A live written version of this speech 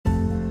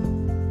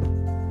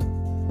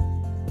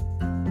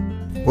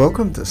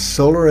Welcome to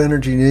Solar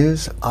Energy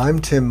News. I'm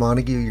Tim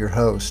Montague, your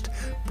host,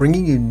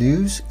 bringing you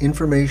news,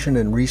 information,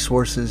 and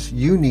resources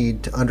you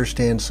need to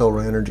understand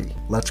solar energy.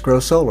 Let's grow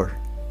solar.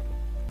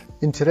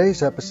 In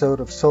today's episode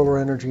of Solar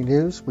Energy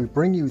News, we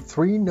bring you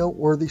three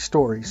noteworthy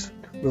stories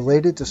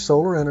related to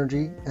solar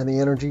energy and the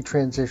energy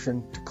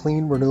transition to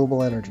clean,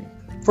 renewable energy.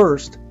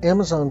 First,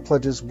 Amazon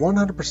pledges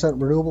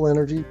 100% renewable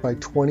energy by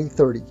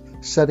 2030,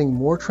 setting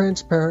more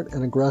transparent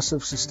and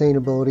aggressive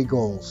sustainability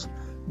goals.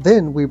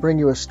 Then we bring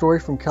you a story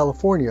from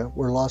California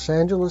where Los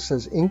Angeles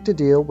has inked a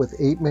deal with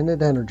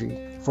 8-Minute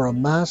Energy for a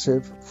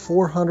massive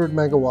 400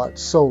 megawatt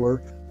solar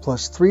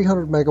plus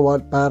 300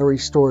 megawatt battery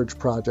storage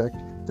project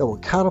that will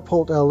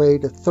catapult LA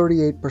to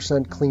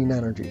 38% clean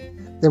energy.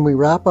 Then we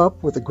wrap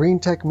up with a Green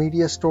Tech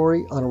Media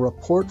story on a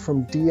report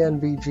from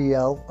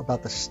DNVGL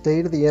about the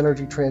state of the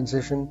energy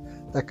transition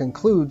that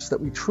concludes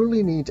that we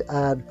truly need to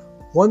add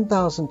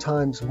 1,000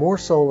 times more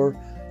solar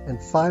and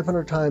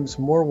 500 times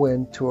more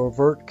wind to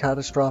avert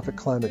catastrophic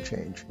climate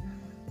change.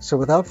 So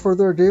without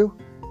further ado,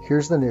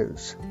 here's the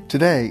news.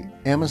 Today,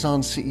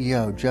 Amazon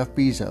CEO Jeff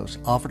Bezos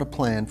offered a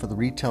plan for the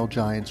retail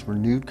giant's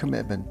renewed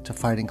commitment to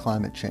fighting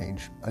climate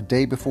change, a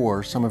day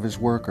before some of his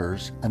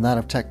workers, and that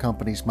of tech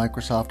companies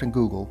Microsoft and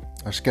Google,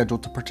 are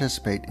scheduled to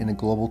participate in a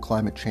global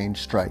climate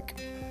change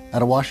strike.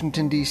 At a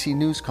Washington, D.C.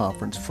 news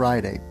conference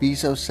Friday,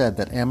 Bezos said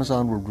that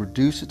Amazon would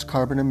reduce its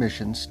carbon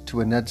emissions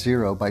to a net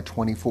zero by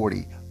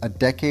 2040, a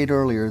decade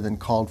earlier than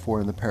called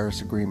for in the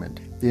Paris Agreement,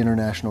 the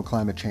International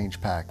Climate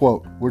Change Pact.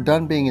 Quote, "We're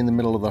done being in the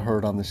middle of the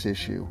herd on this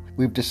issue.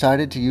 We've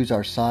decided to use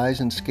our size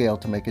and scale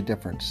to make a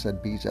difference,"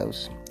 said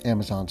Bezos,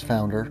 Amazon's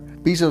founder.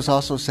 Bezos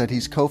also said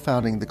he's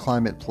co-founding the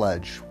Climate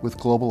Pledge with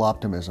Global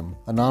Optimism,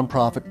 a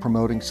nonprofit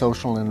promoting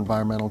social and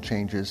environmental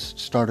changes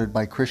started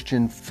by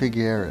Christian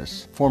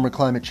Figueres, former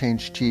climate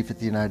change chief at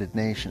the United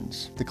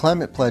Nations. The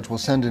Climate Pledge will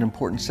send an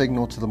important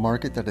signal to the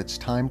market that it's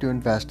time to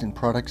invest in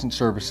products and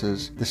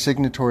services the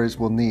signatories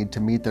will need to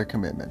meet their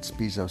commitments,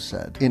 Bezos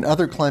said. In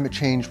other climate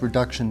change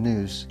reduction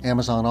news,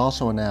 Amazon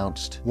also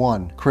announced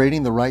 1.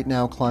 Creating the Right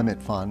Now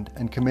Climate Fund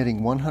and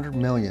committing $100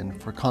 million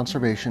for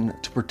conservation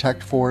to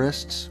protect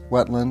forests,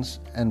 wetlands,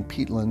 and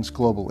peatlands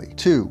globally.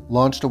 2.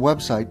 Launched a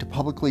website to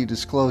publicly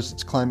disclose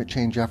its climate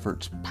change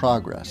efforts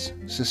progress,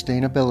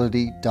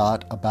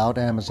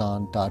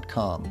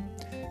 sustainability.aboutamazon.com.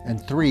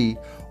 And 3.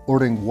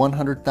 Ordering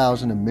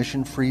 100,000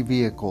 emission-free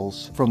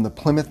vehicles from the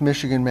Plymouth,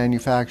 Michigan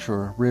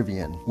manufacturer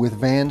Rivian, with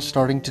vans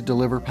starting to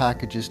deliver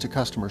packages to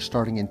customers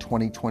starting in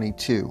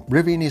 2022.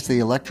 Rivian is the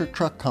electric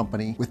truck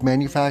company with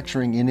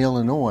manufacturing in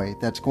Illinois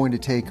that's going to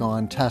take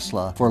on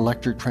Tesla for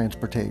electric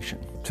transportation.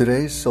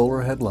 Today's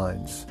solar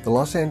headlines. The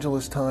Los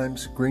Angeles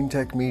Times, Green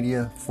Tech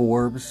Media,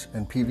 Forbes,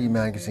 and PV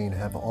Magazine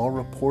have all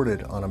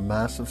reported on a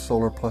massive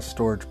solar plus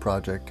storage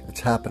project that's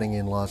happening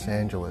in Los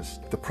Angeles.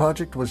 The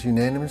project was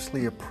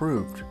unanimously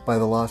approved by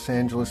the Los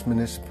Angeles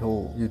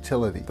Municipal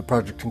Utility. The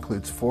project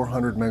includes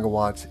 400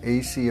 megawatts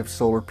AC of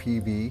solar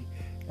PV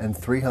and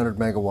 300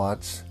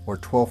 megawatts or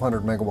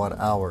 1,200 megawatt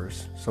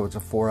hours, so it's a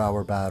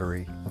 4-hour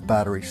battery of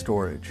battery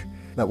storage,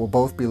 that will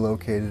both be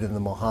located in the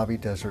Mojave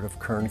Desert of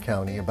Kern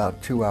County, about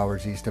 2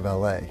 hours east of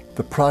LA.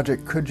 The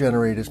project could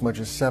generate as much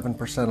as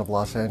 7% of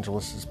Los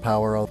Angeles'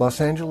 power. Los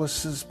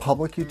Angeles'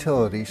 public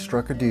utility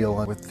struck a deal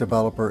with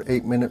developer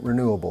 8-Minute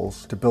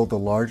Renewables to build the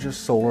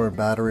largest solar and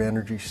battery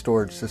energy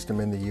storage system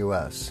in the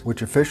U.S.,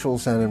 which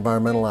officials and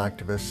environmental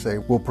activists say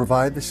will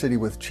provide the city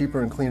with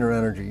cheaper and cleaner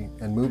energy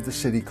and move the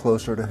city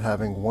closer to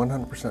having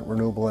 100%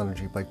 renewable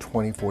energy by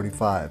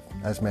 2045,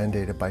 as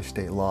mandated by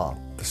state law.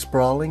 The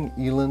sprawling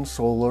Elan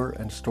Solar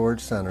and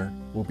Storage Center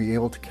will be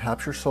able to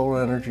capture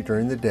solar energy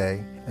during the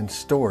day and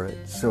store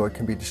it so it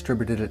can be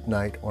distributed at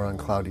night or on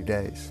cloudy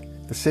days.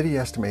 The city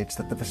estimates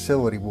that the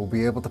facility will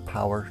be able to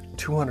power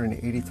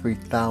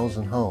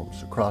 283,000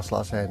 homes across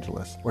Los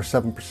Angeles, or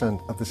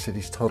 7% of the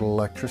city's total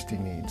electricity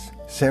needs.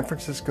 San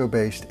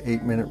Francisco-based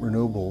 8-Minute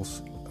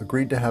Renewables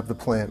agreed to have the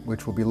plant,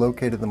 which will be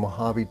located in the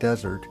Mojave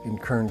Desert in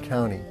Kern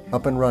County,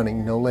 up and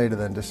running no later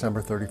than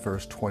December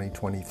 31st,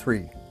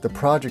 2023. The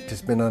project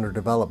has been under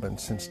development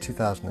since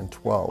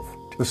 2012.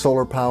 The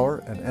solar power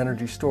and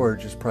energy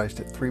storage is priced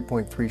at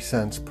 3.3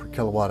 cents per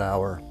kilowatt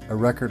hour, a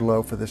record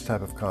low for this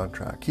type of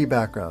contract. Key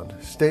background: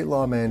 state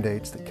law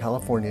mandates that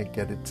California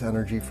get its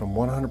energy from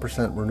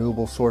 100%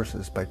 renewable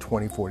sources by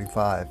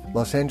 2045.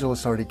 Los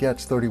Angeles already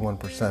gets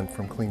 31%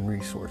 from clean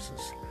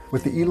resources.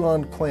 With the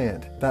Elan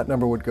plant, that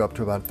number would go up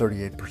to about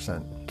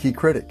 38%. Key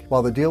critic: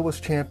 while the deal was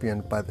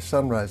championed by the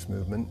Sunrise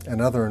Movement and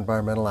other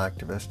environmental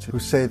activists who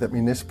say that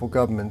municipal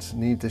governments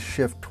need to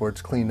shift towards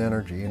clean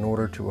energy in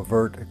order to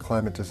avert a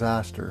climate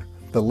disaster,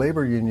 the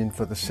labor union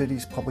for the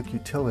city's public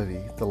utility,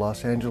 the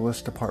Los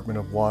Angeles Department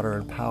of Water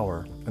and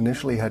Power,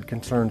 initially had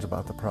concerns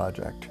about the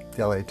project,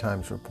 the LA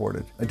Times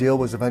reported. A deal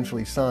was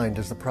eventually signed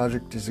as the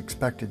project is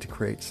expected to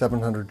create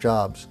 700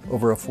 jobs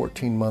over a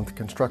 14-month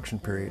construction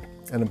period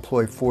and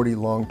employ 40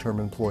 long-term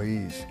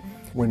employees.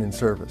 when in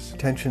service.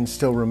 Tensions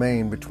still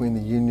remain between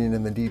the union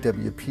and the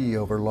DWP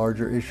over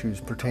larger issues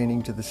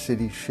pertaining to the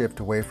city's shift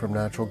away from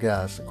natural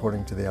gas,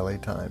 according to the LA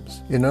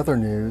Times. In other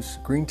news,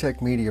 Green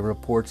Tech Media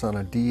reports on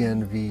a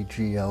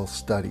DNVGL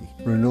study,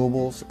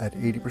 renewables at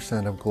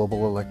 80% of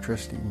global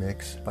electricity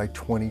mix by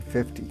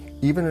 2050.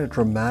 Even a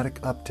dramatic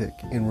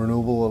uptick in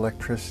renewable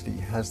electricity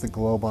has the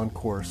globe on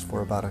course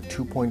for about a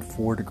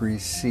 2.4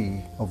 degrees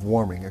C of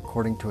warming,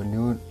 according to a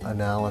new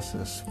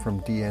analysis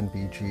from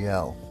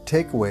DNVGL.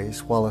 Takeaways,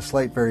 while a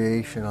slight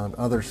variation on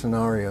other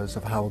scenarios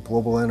of how a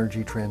global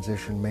energy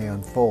transition may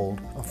unfold,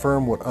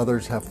 affirm what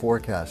others have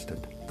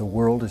forecasted. The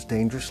world is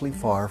dangerously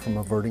far from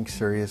averting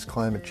serious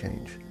climate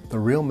change. The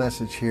real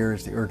message here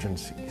is the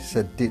urgency,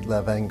 said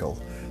Ditlev Engel,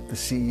 the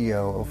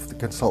CEO of the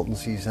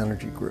consultancy's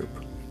energy group.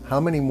 How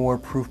many more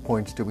proof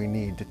points do we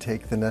need to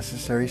take the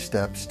necessary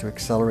steps to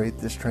accelerate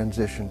this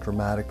transition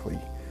dramatically?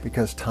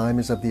 Because time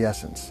is of the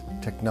essence.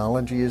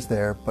 Technology is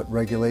there, but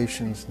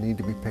regulations need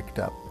to be picked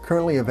up.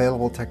 Currently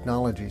available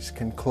technologies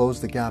can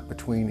close the gap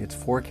between its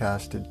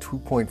forecasted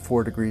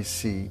 2.4 degrees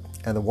C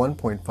and the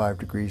 1.5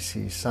 degrees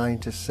C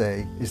scientists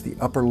say is the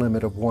upper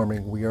limit of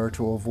warming we are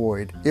to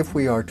avoid if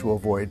we are to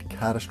avoid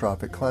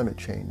catastrophic climate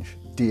change,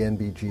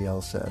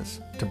 DNVGL says.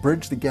 To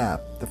bridge the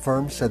gap, the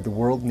firm said the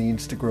world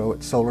needs to grow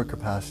its solar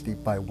capacity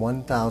by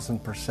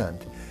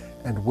 1,000%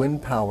 and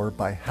wind power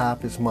by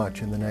half as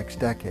much in the next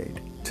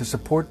decade. To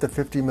support the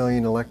 50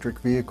 million electric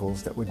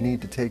vehicles that would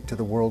need to take to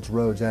the world's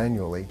roads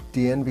annually,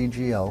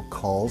 DNVGL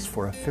calls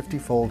for a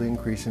 50-fold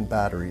increase in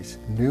batteries,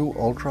 new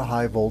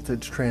ultra-high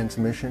voltage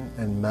transmission,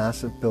 and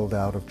massive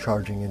build-out of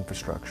charging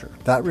infrastructure.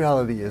 That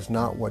reality is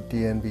not what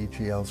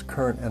DNVGL's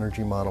current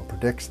energy model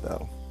predicts,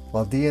 though.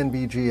 While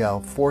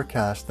DNVGL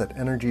forecasts that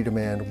energy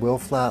demand will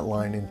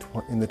flatline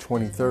in the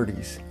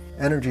 2030s,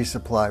 energy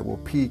supply will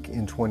peak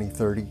in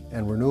 2030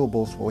 and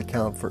renewables will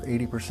account for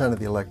 80% of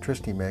the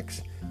electricity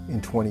mix in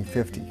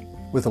 2050,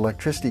 with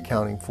electricity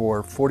accounting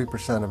for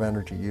 40% of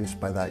energy use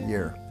by that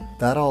year.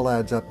 That all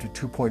adds up to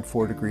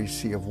 2.4 degrees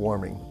C of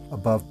warming,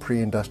 above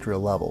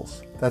pre-industrial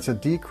levels. That's a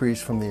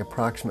decrease from the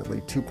approximately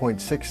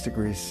 2.6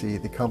 degrees C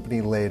the company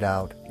laid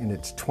out in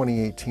its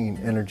 2018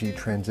 Energy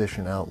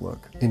Transition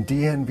Outlook. In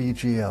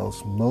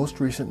DNVGL's most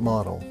recent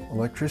model,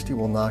 electricity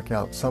will knock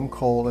out some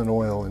coal and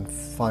oil in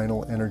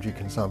final energy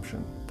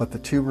consumption, but the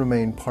two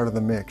remain part of the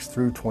mix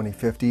through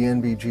 2050.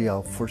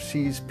 DNVGL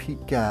foresees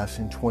peak gas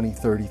in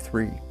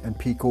 2033 and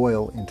peak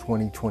oil in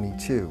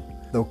 2022.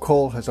 Though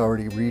coal has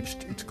already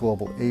reached its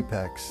global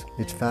apex,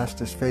 its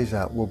fastest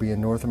phase-out will be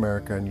in North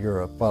America and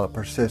Europe, while it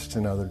persists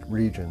in other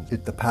regions.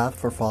 It's the path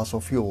for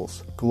fossil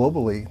fuels.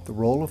 Globally, the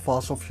role of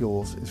fossil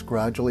fuels is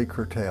gradually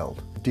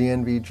curtailed.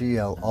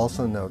 DNVGL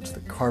also notes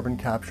that carbon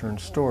capture and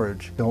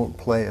storage don't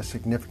play a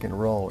significant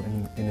role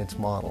in its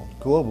model.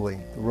 Globally,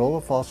 the role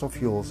of fossil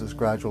fuels is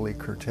gradually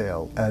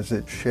curtailed as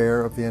its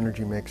share of the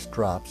energy mix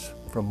drops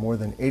from more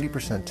than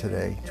 80%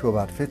 today to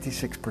about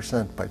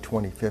 56% by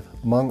 2050.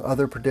 Among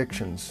other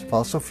predictions,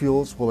 fossil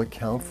fuels will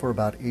account for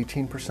about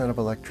 18% of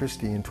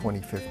electricity in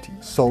 2050.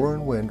 Solar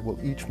and wind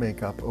will each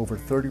make up over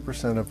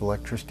 30% of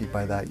electricity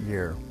by that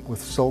year,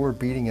 with solar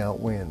beating out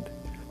wind.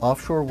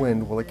 Offshore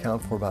wind will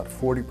account for about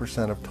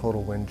 40% of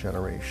total wind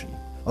generation.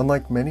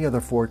 Unlike many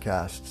other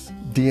forecasts,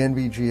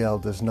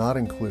 DNVGL does not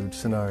include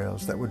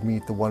scenarios that would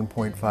meet the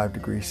 1.5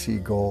 degrees C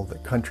goal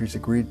that countries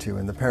agreed to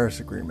in the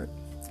Paris Agreement.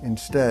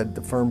 Instead,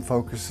 the firm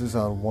focuses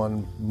on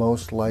one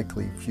most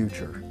likely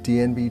future.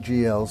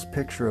 DNVGL's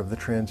picture of the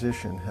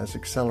transition has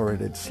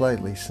accelerated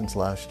slightly since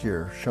last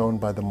year, shown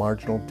by the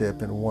marginal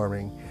dip in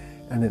warming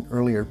and an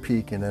earlier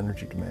peak in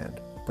energy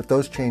demand. But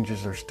those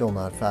changes are still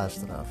not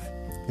fast enough.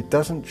 It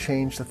doesn't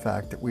change the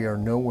fact that we are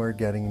nowhere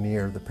getting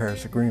near the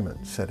Paris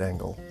Agreement, said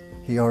Engel.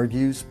 He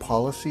argues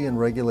policy and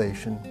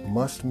regulation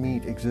must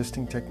meet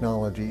existing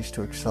technologies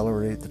to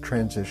accelerate the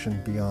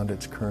transition beyond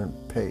its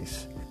current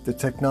pace. The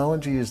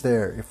technology is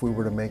there if we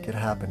were to make it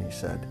happen, he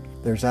said.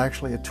 There's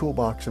actually a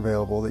toolbox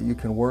available that you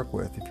can work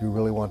with if you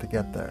really want to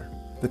get there.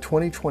 The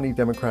 2020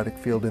 Democratic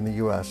field in the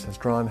U.S. has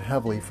drawn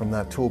heavily from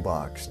that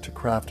toolbox to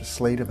craft a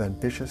slate of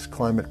ambitious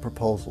climate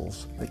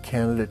proposals that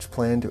candidates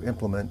plan to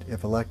implement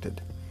if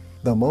elected.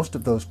 Though most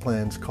of those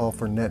plans call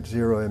for net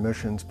zero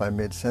emissions by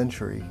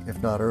mid-century,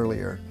 if not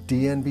earlier,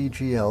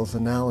 DNVGL's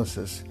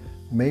analysis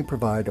may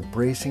provide a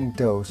bracing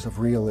dose of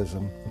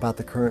realism about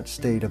the current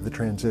state of the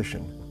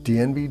transition.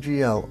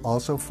 DNVGL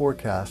also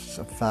forecasts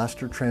a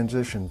faster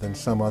transition than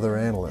some other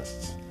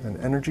analysts. An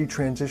energy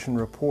transition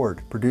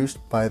report produced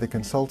by the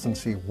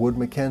consultancy Wood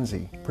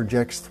Mackenzie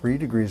projects 3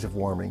 degrees of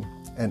warming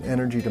and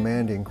energy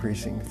demand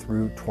increasing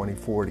through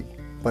 2040.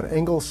 But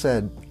Engel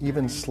said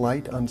even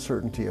slight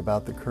uncertainty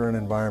about the current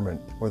environment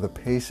or the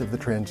pace of the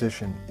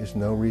transition is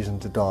no reason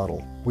to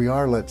dawdle. We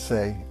are, let's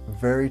say,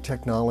 very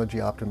technology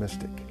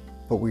optimistic,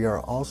 but we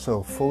are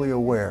also fully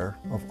aware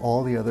of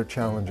all the other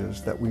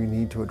challenges that we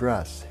need to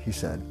address, he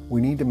said.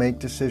 We need to make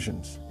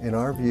decisions, in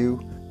our view,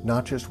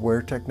 not just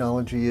where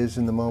technology is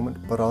in the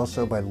moment, but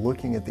also by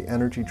looking at the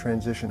energy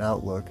transition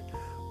outlook,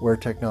 where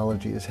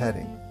technology is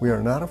heading. We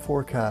are not a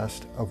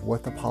forecast of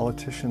what the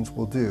politicians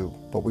will do,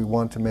 but we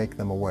want to make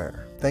them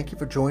aware. Thank you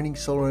for joining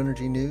Solar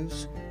Energy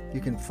News.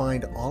 You can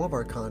find all of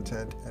our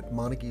content at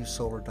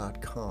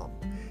montaguesolar.com.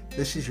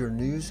 This is your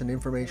news and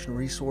information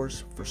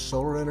resource for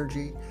solar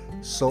energy,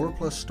 solar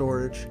plus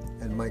storage,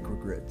 and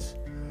microgrids.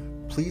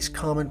 Please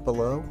comment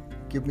below,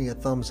 give me a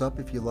thumbs up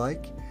if you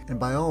like, and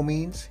by all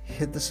means,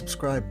 hit the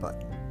subscribe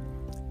button.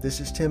 This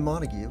is Tim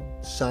Montague,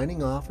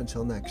 signing off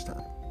until next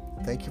time.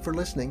 Thank you for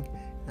listening,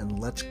 and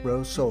let's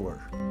grow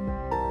solar.